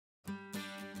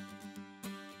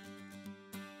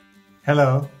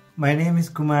Hello, my name is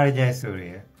Kumar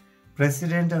Jayasuriya,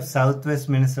 President of Southwest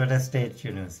Minnesota State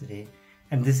University,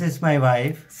 and this is my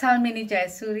wife, Salmini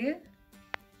Jayasuriya.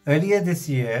 Earlier this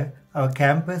year, our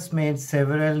campus made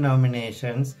several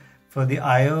nominations for the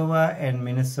Iowa and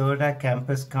Minnesota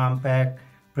Campus Compact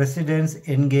President's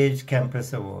Engaged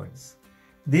Campus Awards.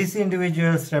 These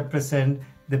individuals represent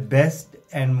the best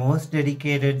and most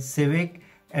dedicated civic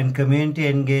and community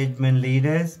engagement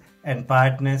leaders and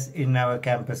partners in our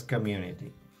campus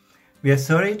community. We are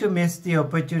sorry to miss the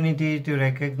opportunity to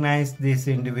recognize these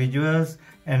individuals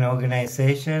and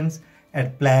organizations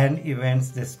at planned events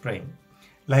this spring.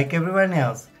 Like everyone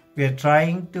else, we are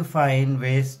trying to find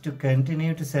ways to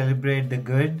continue to celebrate the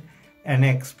good and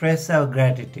express our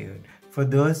gratitude for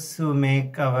those who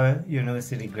make our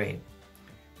university great.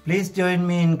 Please join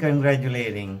me in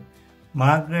congratulating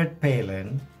Margaret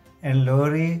and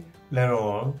Lori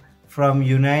from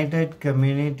United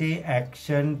Community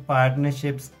Action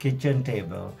Partnership's Kitchen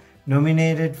Table,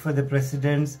 nominated for the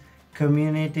President's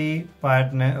Community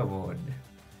Partner Award.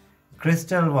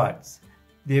 Crystal Watts,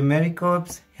 the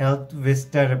AmeriCorps Health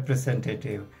VISTA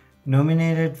representative,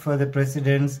 nominated for the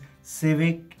President's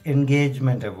Civic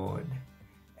Engagement Award.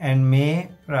 And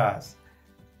Wrase,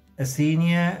 a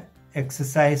senior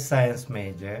exercise science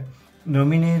major,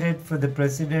 nominated for the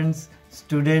President's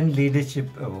Student Leadership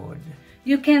Award.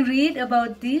 You can read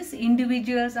about these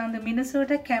individuals on the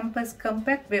Minnesota Campus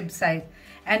Compact website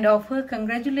and offer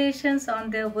congratulations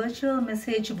on their virtual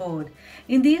message board.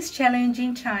 In these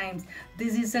challenging times,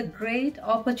 this is a great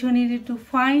opportunity to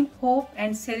find hope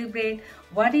and celebrate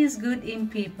what is good in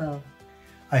people.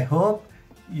 I hope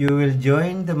you will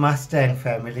join the Mustang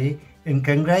family in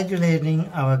congratulating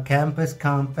our Campus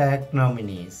Compact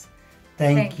nominees.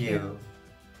 Thank you.